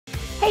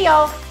Hey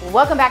y'all,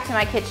 welcome back to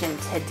my kitchen.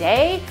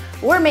 Today,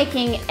 we're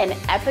making an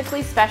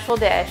epically special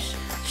dish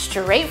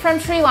straight from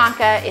Sri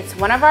Lanka. It's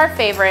one of our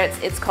favorites.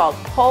 It's called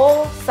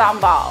Pol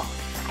Sambol.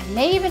 I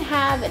may even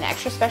have an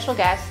extra special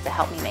guest to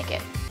help me make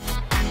it.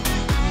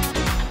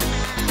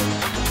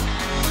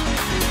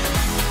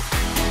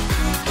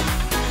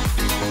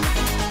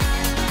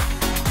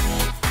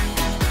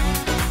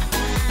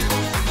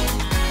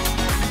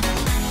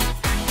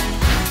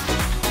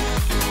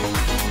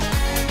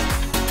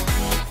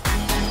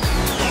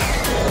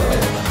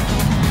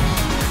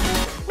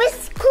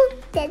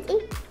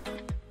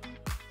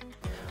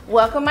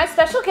 Welcome my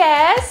special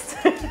guest.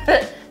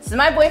 This is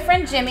my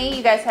boyfriend Jimmy.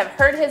 You guys have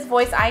heard his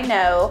voice, I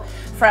know,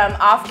 from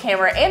off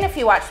camera, and if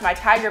you watched my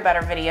tiger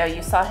butter video,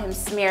 you saw him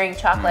smearing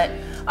chocolate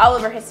all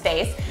over his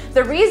face.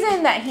 The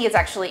reason that he is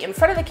actually in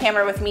front of the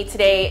camera with me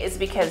today is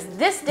because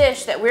this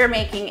dish that we're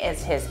making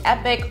is his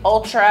epic,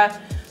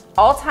 ultra,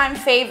 all-time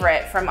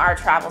favorite from our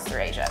travels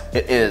through Asia.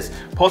 It is.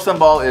 Pol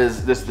Sombol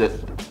is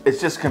it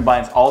just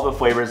combines all the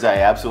flavors that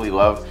I absolutely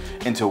love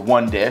into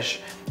one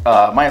dish.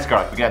 Mine's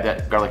garlic. We can add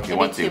that garlic if you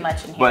want to. Too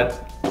much in here.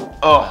 But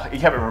oh, you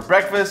have it for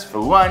breakfast, for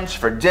lunch,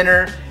 for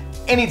dinner,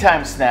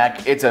 anytime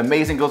snack. It's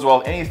amazing. Goes well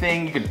with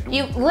anything.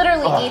 You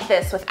literally eat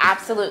this with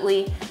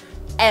absolutely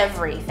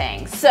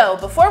everything. So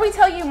before we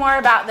tell you more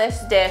about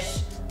this dish,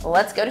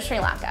 let's go to Sri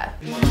Lanka.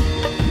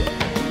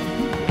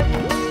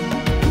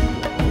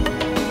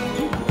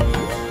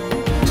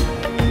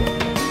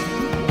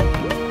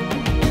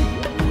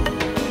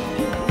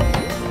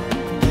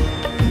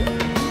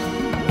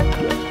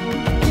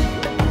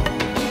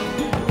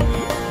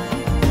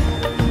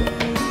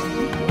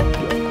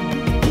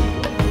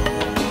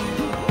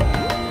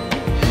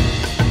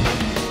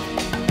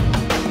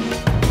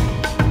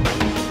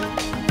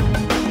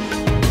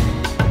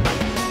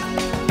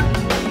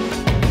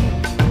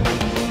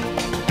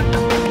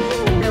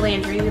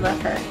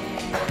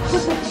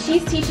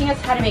 She's teaching us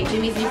how to make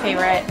Jimmy's new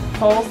favorite,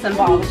 Pol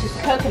Sombol, which is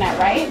coconut,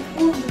 right?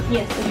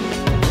 Yes.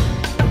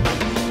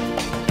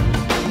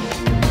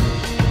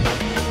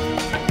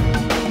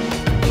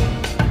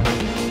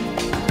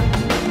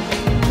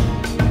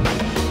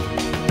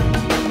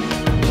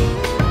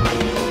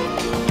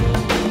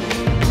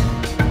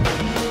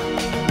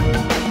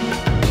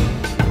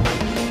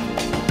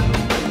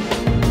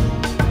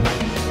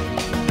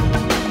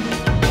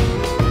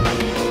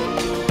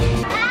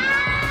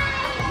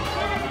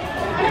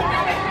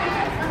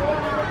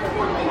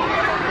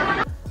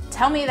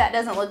 Tell me that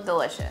doesn't look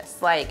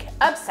delicious, like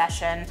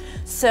obsession.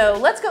 So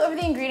let's go over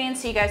the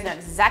ingredients so you guys know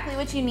exactly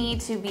what you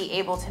need to be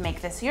able to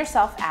make this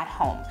yourself at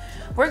home.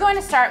 We're going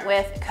to start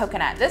with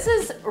coconut. This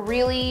is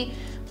really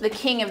the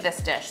king of this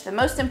dish, the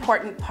most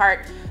important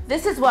part.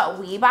 This is what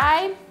we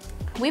buy.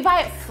 We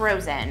buy it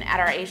frozen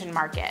at our Asian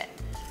market.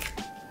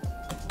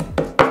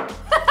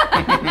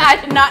 I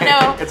did not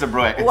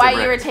know why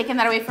you were taking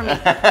that away from me.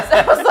 So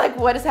I was like,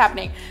 what is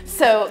happening?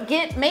 So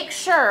make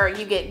sure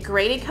you get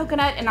grated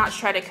coconut and not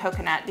shredded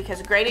coconut,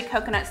 because grated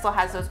coconut still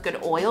has those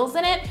good oils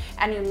in it,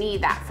 and you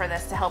need that for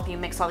this to help you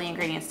mix all the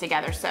ingredients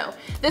together. So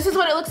this is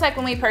what it looks like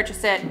when we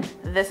purchase it.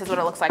 This is what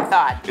it looks like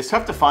thawed. It's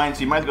tough to find,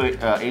 so you might go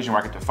to Asian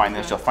market to find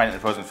this. You'll find it in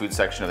the frozen food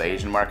section of the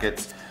Asian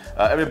markets.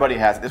 Everybody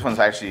has it. This one's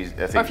actually,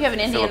 I think, or if you have an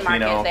Indian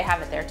market, they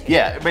have it there too.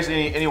 Yeah,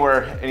 basically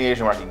anywhere, any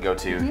Asian market you can go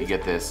to, you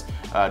get this.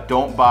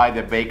 Don't buy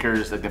the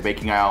bakers, like the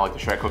baking aisle, like the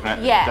shredded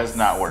coconut. Yes. It does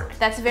not work.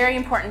 That's very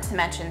important to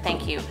mention,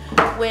 thank you.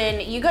 When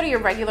you go to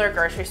your regular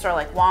grocery store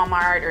like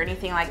Walmart or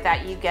anything like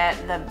that, you get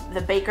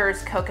the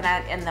baker's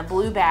coconut in the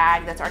blue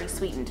bag that's already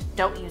sweetened.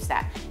 Don't use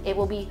that. It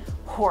will be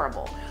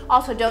horrible.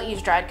 Also, don't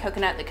use dried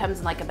coconut that comes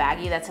in like a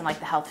baggie that's in like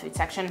the health food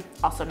section.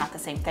 Also not the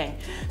same thing.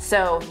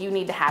 So you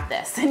need to have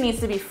this. It needs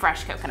to be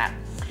fresh coconut.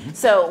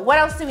 So what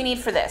else do we need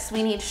for this?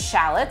 We need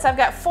shallots. I've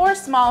got 4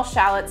 small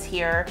shallots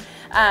here.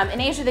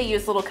 In Asia, they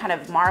use little kind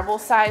of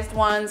marble-sized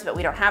ones, but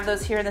we don't have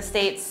those here in the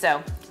States,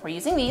 so we're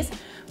using these.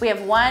 We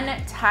have 1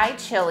 Thai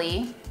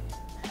chili.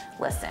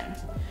 Listen,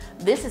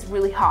 this is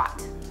really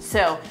hot.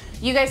 So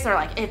you guys are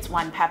like, it's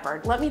 1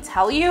 pepper. Let me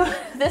tell you,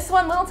 this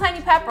one little tiny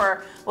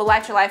pepper will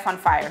light your life on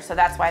fire, so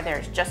that's why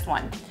there's just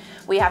 1.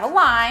 We have a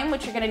lime,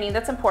 which you're gonna need,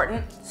 that's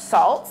important,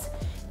 salt,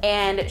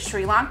 and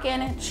Sri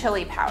Lankan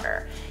chili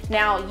powder.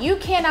 Now, you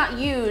cannot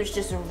use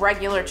just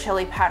regular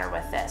chili powder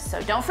with this,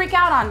 so don't freak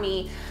out on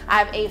me. I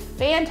have a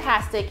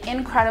fantastic,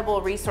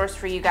 incredible resource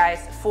for you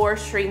guys for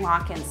Sri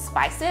Lankan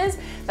spices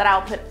that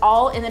I'll put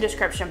all in the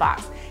description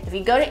box. If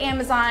you go to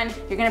Amazon,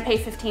 you're gonna pay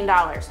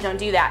 $15. Don't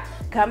do that.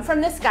 Come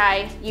from this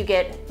guy, you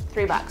get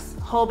 $3.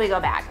 Whole big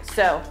old bag.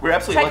 So we're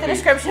absolutely check the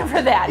description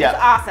for that. Yeah, it's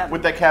awesome.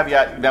 With that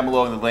caveat down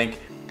below in the link,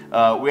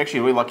 we're actually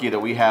really lucky that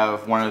we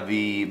have one of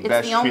the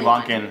best Sri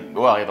Lankan,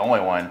 well, yeah, the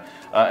only one,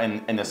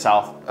 in the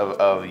south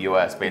of the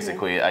US,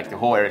 basically. Like the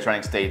whole area,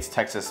 surrounding states,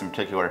 Texas in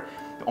particular,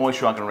 the only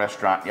Sri Lankan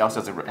restaurant. He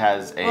also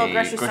has a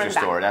grocery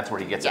store. That's where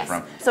he gets it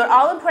from. So it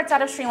all imports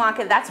out of Sri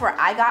Lanka. That's where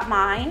I got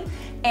mine.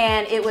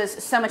 And it was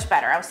so much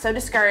better. I was so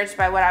discouraged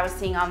by what I was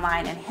seeing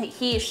online, and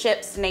he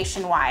ships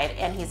nationwide,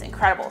 and he's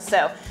incredible.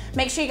 So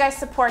make sure you guys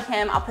support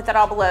him. I'll put that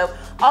all below.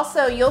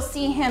 Also, you'll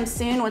see him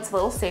soon when it's a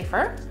little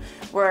safer.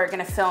 We're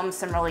gonna film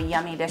some really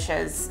yummy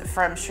dishes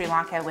from Sri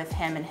Lanka with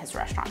him and his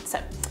restaurant.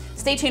 So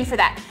stay tuned for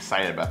that.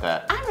 Excited about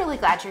that. I'm really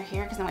glad you're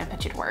here because I'm gonna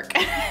put you to work.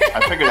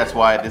 I figured that's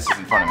why this is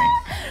in front of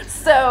me.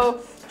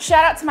 So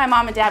shout out to my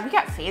mom and dad. We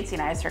got fancy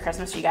knives for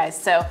Christmas, you guys.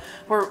 So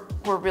we're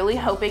really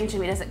hoping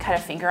Jimmy doesn't cut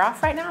a finger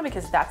off right now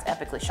because that's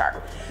epically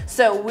sharp.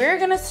 So we're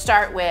gonna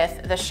start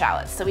with the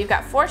shallots. So we've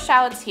got 4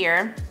 shallots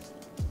here.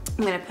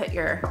 I'm gonna put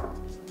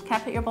can I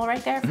put your bowl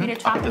right there for you to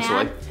chop it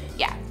down?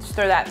 Yeah, just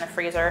throw that in the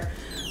freezer.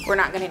 We're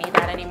not gonna need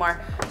that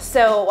anymore.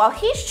 So while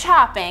he's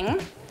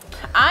chopping,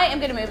 I am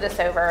gonna move this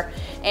over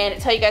and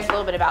tell you guys a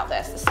little bit about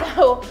this.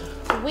 So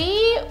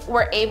we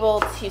were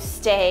able to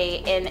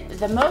stay in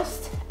the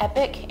most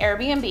epic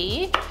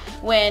Airbnb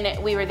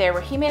when we were there,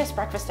 where he made us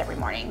breakfast every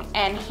morning,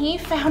 and he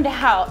found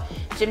out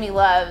Jimmy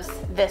loves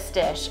this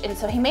dish, and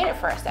so he made it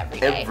for us every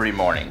day. Every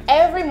morning.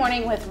 Every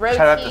morning with roti.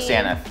 Shout out to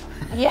Santa.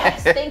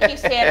 Yes, thank you,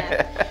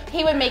 Santa.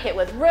 He would make it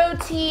with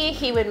roti,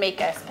 he would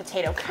make us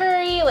potato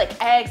curry, like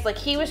eggs, like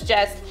he was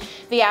just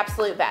the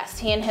absolute best,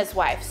 he and his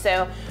wife.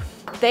 So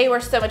they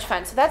were so much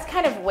fun. So that's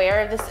kind of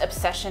where this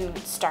obsession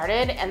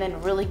started and then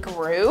really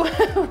grew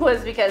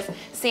was because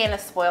Santa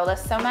spoiled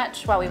us so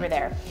much while we were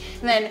there.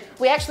 And then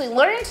we actually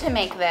learned to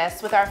make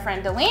this with our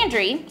friend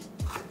Delandry,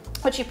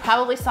 which you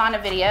probably saw in a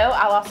video.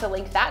 I'll also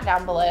link that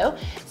down below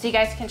so you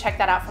guys can check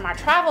that out from our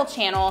travel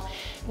channel.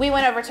 We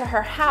went over to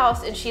her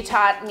house and she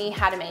taught me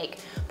how to make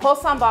Pol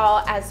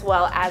Sambol as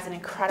well as an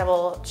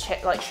incredible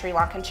Sri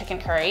Lankan chicken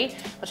curry,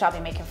 which I'll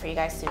be making for you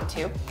guys soon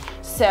too.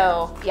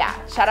 So yeah,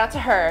 shout out to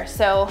her.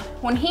 So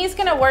when he's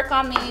gonna work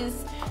on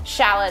these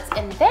shallots,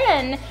 and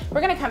then we're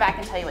gonna come back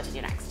and tell you what to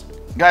do next.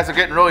 Guys, I'm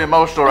getting really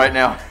emotional right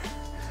now.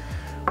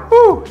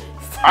 Woo!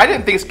 I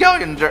didn't think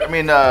scallions,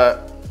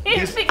 You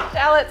didn't think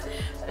shallots.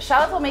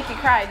 Shallots will make you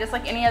cry, just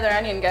like any other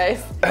onion,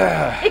 guys.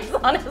 He's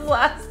on his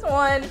last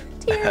one.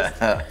 Tears.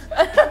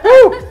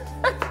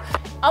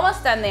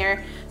 Almost done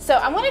there. So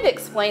I wanted to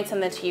explain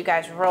something to you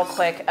guys real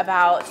quick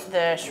about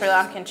the Sri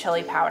Lankan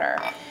chili powder.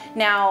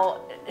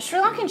 Now, Sri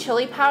Lankan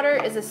chili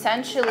powder is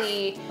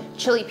essentially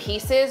chili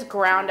pieces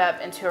ground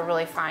up into a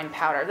really fine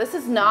powder. This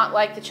is not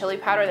like the chili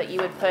powder that you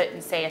would put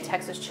in, say, a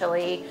Texas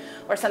chili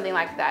or something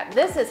like that.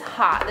 This is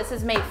hot. This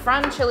is made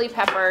from chili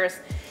peppers,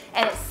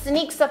 and it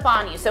sneaks up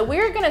on you. So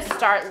we're gonna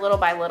start little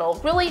by little.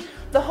 Really,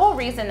 the whole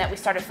reason that we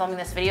started filming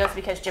this video is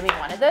because Jimmy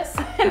wanted this,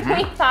 and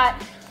we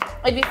thought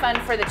it'd be fun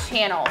for the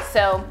channel.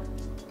 So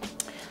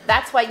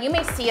that's why you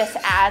may see us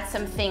add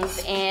some things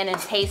in and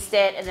taste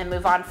it and then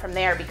move on from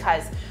there,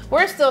 because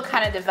we're still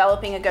kind of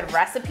developing a good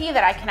recipe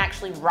that I can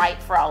actually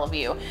write for all of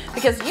you,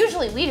 because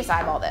usually we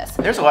decide all this.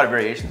 There's a lot of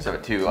variations of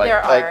it too.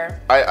 There are.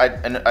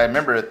 I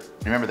remember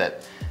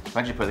that I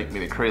actually put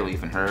maybe curry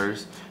leaf in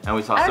hers, and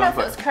we saw I don't know if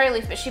it was curry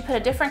leaf, but she put a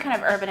different kind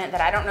of herb in it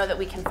that I don't know that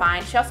we can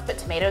find. She also put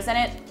tomatoes in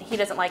it. He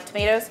doesn't like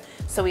tomatoes,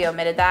 so we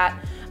omitted that.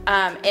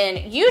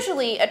 And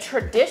usually a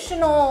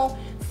traditional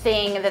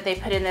thing that they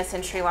put in this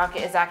in Sri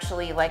Lanka is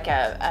actually like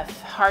a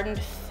hardened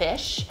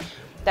fish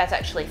that's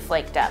actually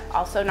flaked up.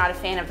 Also not a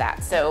fan of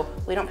that, so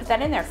we don't put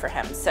that in there for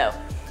him. So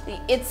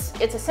it's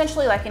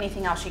essentially like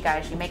anything else, you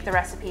guys. You make the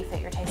recipe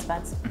fit your taste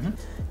buds.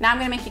 Now I'm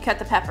gonna make you cut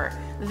the pepper.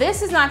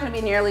 This is not gonna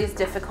be nearly as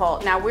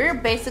difficult. Now we're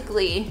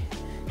basically,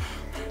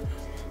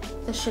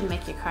 this shouldn't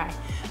make you cry,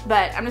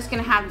 but I'm just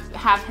gonna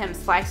have him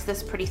slice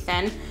this pretty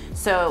thin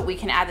so we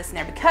can add this in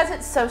there. Because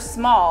it's so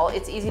small,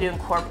 it's easy to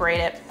incorporate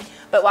it.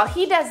 But while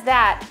he does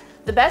that,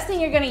 the best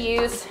thing you're gonna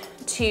use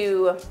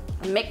to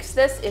mix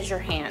this is your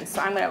hands.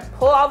 So I'm gonna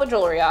pull all the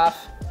jewelry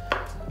off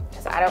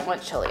because I don't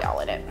want chili all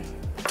in it.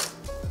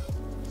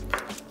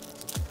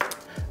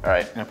 All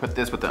right, I'm gonna put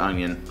this with the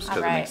onion just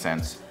because it makes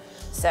sense.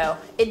 So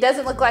it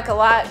doesn't look like a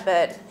lot,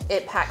 but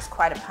it packs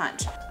quite a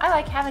punch. I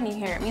like having you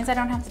here. It means I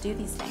don't have to do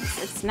these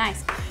things. It's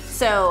nice.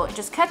 So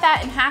just cut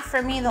that in half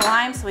for me, the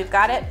lime, so we've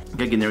got it. You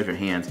gotta get in there with your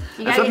hands.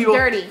 You gotta get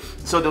dirty.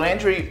 So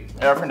Delandry,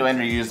 our friend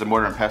Delandry used the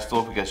mortar and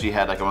pestle because she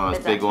had like one of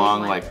those big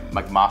long, like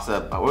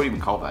masa, what do you even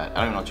call that? I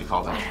don't even know what you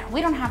call that.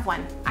 We don't have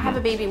one. I have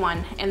a baby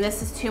one, and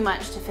this is too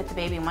much to fit the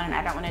baby one, and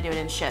I don't wanna do it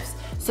in shifts.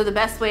 So the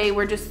best way,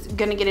 we're just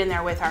gonna get in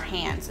there with our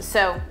hands.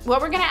 So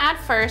what we're gonna add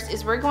first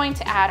is we're going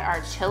to add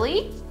our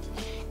chili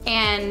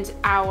and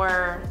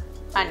our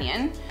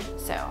onion.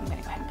 So I'm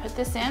gonna go ahead and put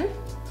this in.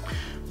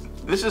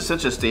 This is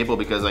such a staple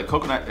because like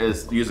coconut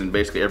is used in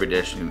basically every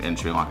dish in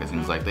Sri Lanka. It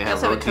seems like they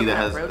have roti that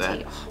has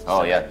that.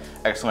 Oh yeah,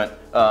 excellent.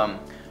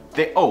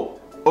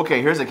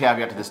 Okay, here's a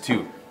caveat to this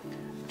too.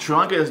 Sri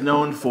Lanka is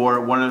known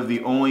for one of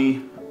the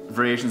only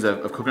variations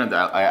of coconut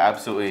that I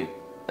absolutely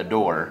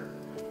adore,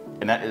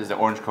 and that is the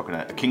orange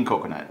coconut, a king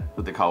coconut,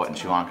 what they call it in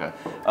Sri Lanka.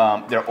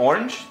 They're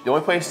orange. The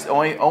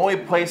only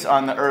place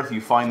on the earth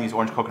you find these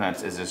orange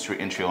coconuts is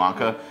in Sri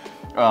Lanka.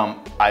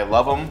 I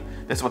love them.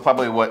 This is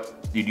probably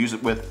what you'd use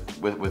it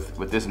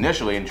with this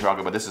initially in Sri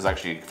Lanka, but this is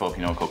actually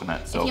Filipino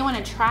coconut. So if you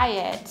want to try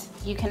it,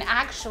 you can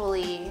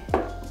actually.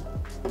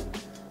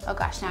 Oh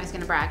gosh, now he's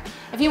gonna brag.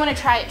 If you want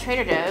to try it,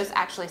 Trader Joe's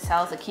actually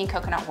sells a king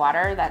coconut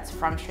water that's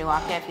from Sri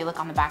Lanka. If you look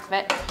on the back of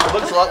it, it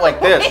looks a lot like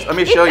this. Let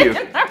me show you.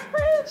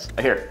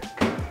 Here.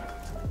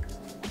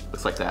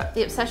 Looks like that.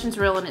 The obsession's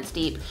real and it's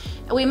deep.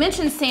 We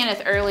mentioned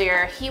Saneth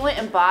earlier. He went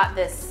and bought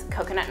this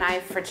coconut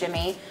knife for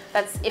Jimmy.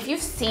 That's, if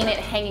you've seen it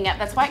hanging up,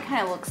 that's why it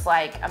kind of looks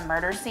like a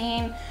murder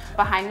scene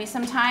behind me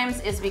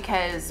sometimes, is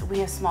because we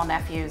have small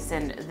nephews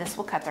and this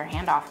will cut their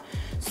hand off.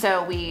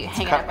 So we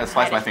hang it up. I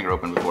sliced my finger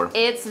open before.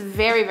 It's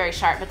very, very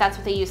sharp, but that's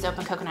what they use to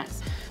open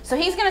coconuts. So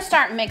he's gonna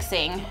start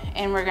mixing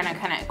and we're gonna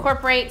kind of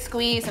incorporate,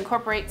 squeeze,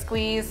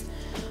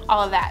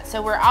 all of that.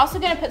 So we're also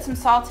gonna put some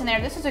salt in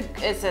there. This is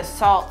a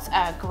salt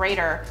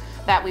grater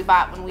that we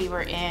bought when we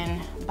were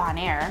in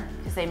Bonaire,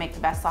 because they make the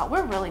best salt.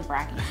 We're really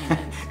bragging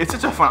humans. It's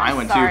such a fun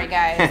island too. Sorry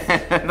guys.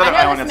 Another I know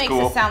island this that's makes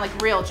cool. us sound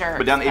like real jerks.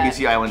 But down the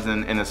ABC Islands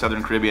in the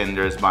Southern Caribbean,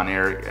 there's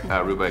Bonaire,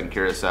 Aruba, and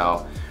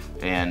Curacao,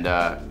 and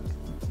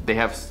they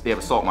have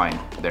a salt mine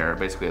there,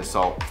 basically a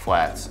salt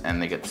flats,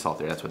 and they get the salt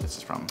there. That's what this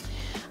is from.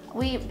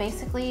 We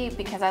basically,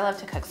 because I love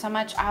to cook so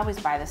much, I always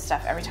buy this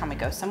stuff every time we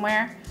go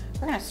somewhere.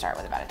 We're gonna start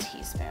with about a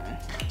teaspoon.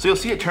 So you'll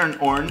see it turn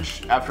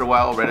orange after a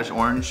while, reddish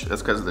orange.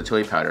 That's because of the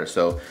chili powder.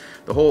 So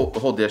the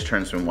whole dish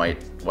turns from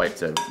white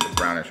to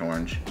brownish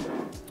orange.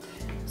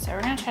 So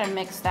we're gonna try to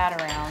mix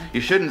that around.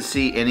 You shouldn't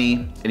see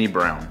any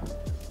brown.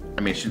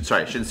 I mean,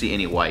 shouldn't see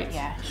any white.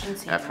 Yeah, shouldn't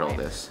see after any all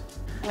white. this.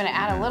 I'm gonna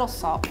add a little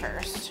salt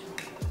first.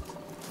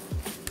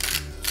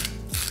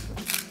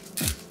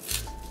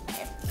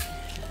 Okay.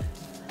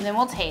 And then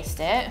we'll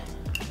taste it,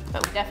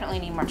 but we definitely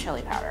need more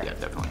chili powder. Yeah,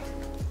 definitely.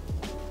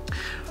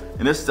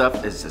 And this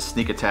stuff is a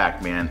sneak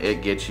attack, man.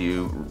 It gets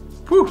you,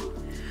 whew.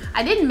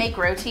 I didn't make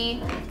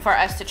roti for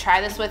us to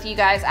try this with, you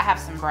guys. I have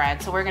some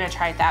bread, so we're gonna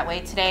try it that way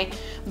today.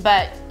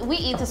 But we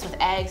eat this with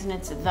eggs and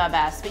it's the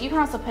best. But you can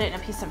also put it in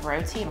a piece of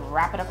roti and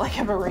wrap it up like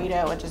a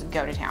burrito and just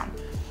go to town.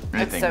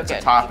 Anything. It's so it's good.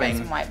 a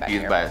topping, You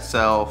used by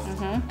itself.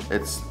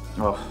 It's,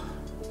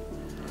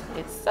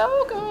 It's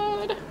so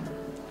good.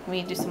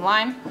 We do some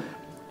lime.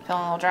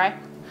 Feeling a little dry?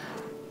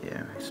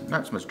 Yeah, it's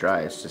not so much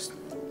dry, it's just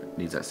it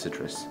needs that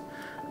citrus,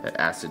 that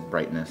acid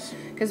brightness.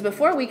 Because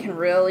before we can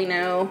really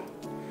know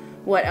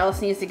what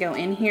else needs to go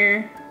in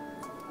here,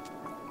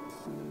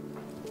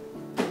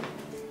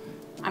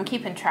 I'm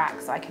keeping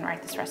track so I can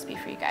write this recipe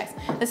for you guys.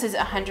 This is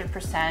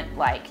 100%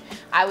 like,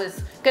 I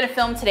was gonna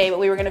film today, but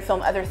we were gonna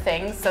film other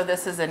things, so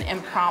this is an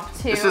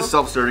impromptu. This is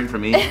self-serving for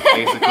me,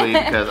 basically,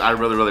 because I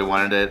really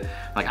wanted it.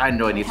 Like, I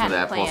know I need some of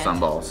that Pol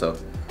Sambol, so.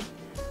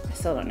 I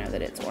still don't know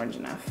that it's orange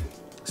enough.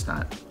 It's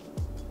not.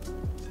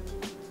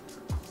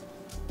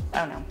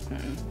 Oh no.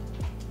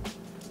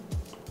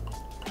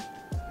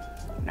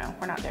 No,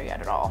 we're not there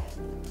yet at all.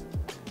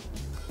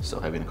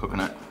 Still heavy in the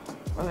coconut.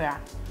 Oh yeah,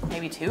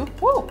 maybe 2.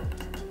 Woo!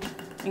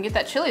 You can get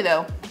that chili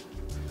though.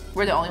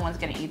 We're the only ones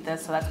gonna eat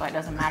this, so that's why it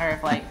doesn't matter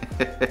if like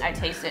I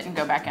taste it and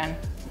go back in.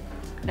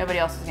 Nobody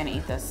else is gonna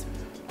eat this.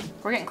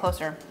 We're getting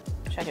closer.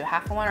 Should I do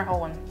half of one or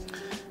whole one?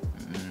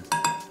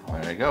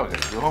 Well, there you go, I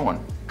guess do a whole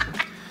one.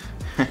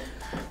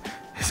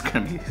 It's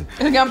gonna be so hot.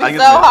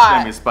 It's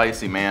gonna be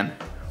spicy, man.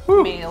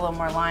 Woo. Maybe a little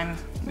more lime.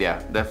 Yeah,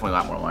 definitely a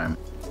lot more lime.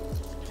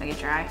 Should I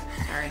get your eye?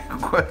 Sorry.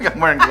 I'm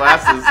wearing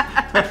glasses.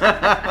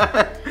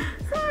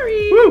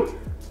 Sorry. Woo.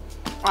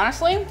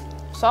 Honestly,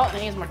 salt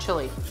needs more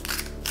chili.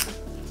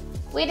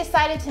 We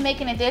decided to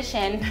make an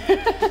addition.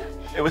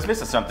 It was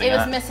missing something. It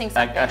was missing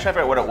something. I tried to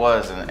figure out what it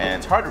was, and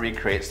it's hard to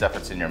recreate stuff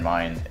that's in your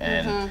mind.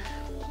 And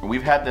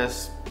we've had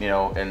this, you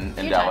know, in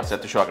Dallas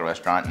at the Sri Lanka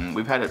restaurant, and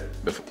we've had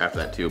it before, after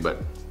that too,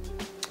 but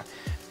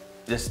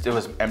it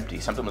was empty.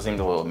 Something was seemed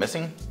a little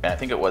missing, and I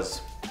think it was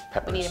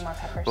peppers. We needed more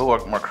peppers. A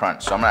little more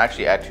crunch. So I'm gonna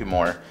actually add 2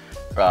 more.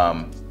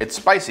 It's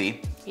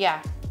spicy.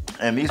 Yeah.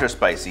 And these are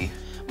spicy.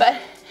 But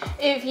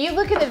if you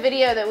look at the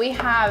video that we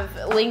have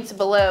linked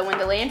below, when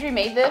DeLandre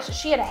made this,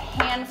 she had a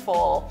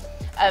handful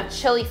of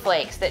chili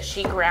flakes that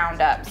she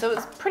ground up. So it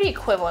was pretty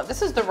equivalent.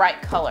 This is the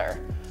right color.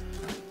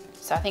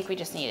 So I think we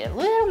just needed a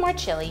little more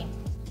chili.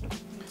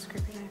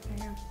 Scrape your knife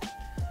there.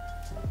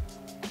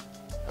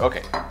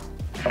 Okay.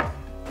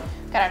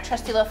 Got our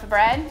trusty loaf of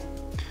bread.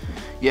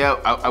 Yeah,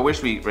 I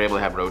wish we were able to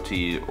have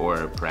roti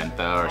or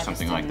parenta or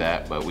something like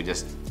that, but we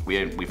forgot about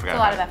it. It's a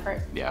lot of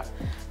effort. Yeah.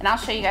 And I'll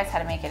show you guys how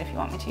to make it if you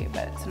want me to,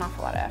 but it's an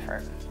awful lot of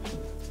effort.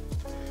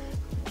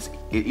 It's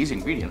easy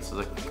ingredients, it's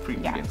like 3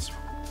 ingredients.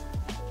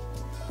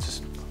 It's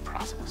just a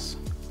process.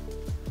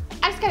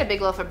 I just got a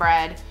big loaf of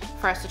bread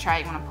for us to try.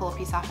 You want to pull a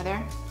piece off of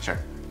there? Sure.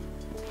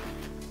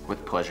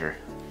 With pleasure.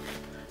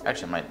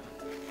 Actually, I might.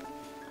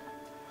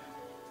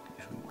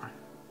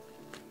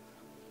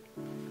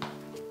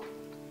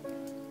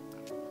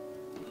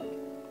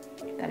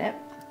 Got it?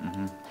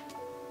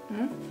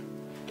 Yeah.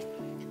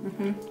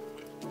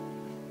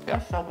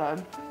 That's so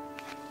good.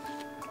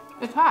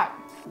 It's hot.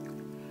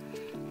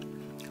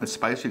 It's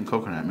spicy and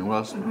coconut. I mean, what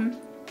else?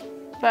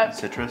 But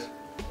Citrus.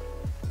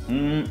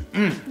 you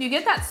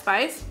get that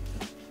spice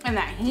and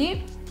that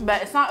heat,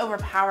 but it's not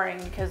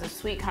overpowering because the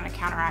sweet kind of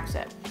counteracts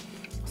it.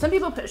 Some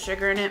people put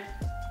sugar in it.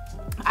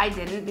 I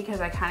didn't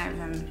because I kind of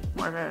am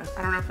more of a,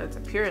 I don't know if it's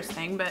a purist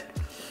thing, but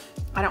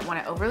I don't want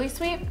it overly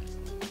sweet.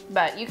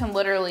 But you can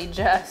literally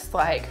just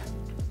like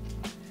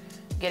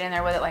get in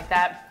there with it like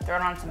that, throw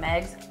it on some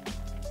eggs.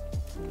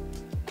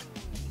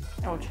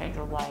 It will change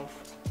your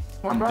life.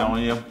 I'm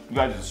telling you, you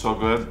guys are so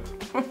good.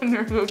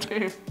 They're so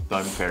tasty.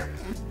 Don't even care.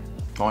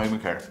 Don't even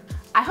care.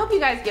 I hope you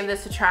guys give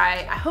this a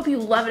try. I hope you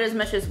love it as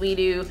much as we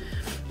do.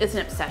 It's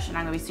an obsession,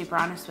 I'm gonna be super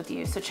honest with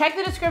you. So check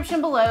the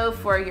description below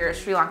for your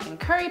Sri Lankan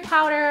curry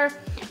powder,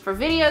 for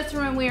videos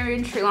from when we were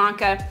in Sri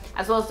Lanka,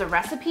 as well as the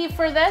recipe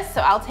for this.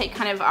 So I'll take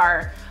kind of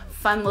our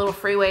fun little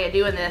free way of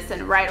doing this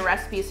and write a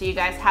recipe so you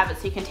guys have it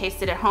so you can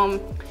taste it at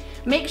home.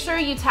 Make sure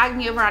you tag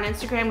me over on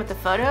Instagram with the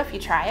photo if you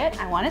try it.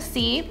 I wanna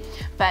see.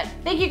 But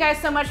thank you guys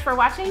so much for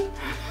watching.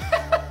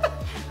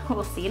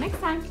 We'll see you next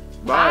time.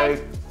 Bye.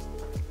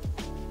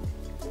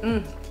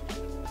 Okay.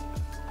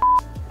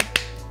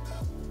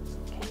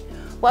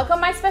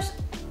 Welcome my special,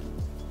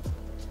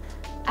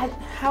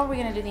 how are we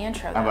gonna do the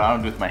intro though? I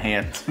don't do it with my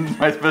hands.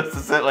 Am I supposed to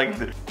sit like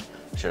this?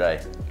 Should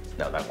I?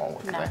 No, that won't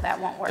work. No, that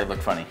won't work. It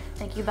look funny.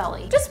 Thank you,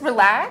 Belly. Just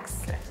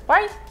relax. Okay.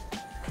 Why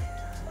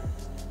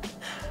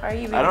are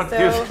you being I don't so,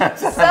 do that.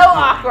 so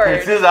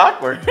awkward? This is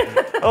awkward.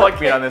 I like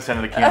being on this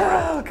end of the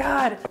camera. Oh,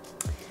 God.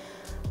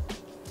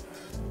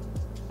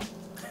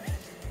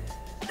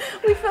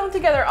 We film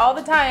together all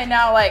the time and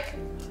now, like,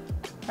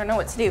 I don't know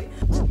what to do.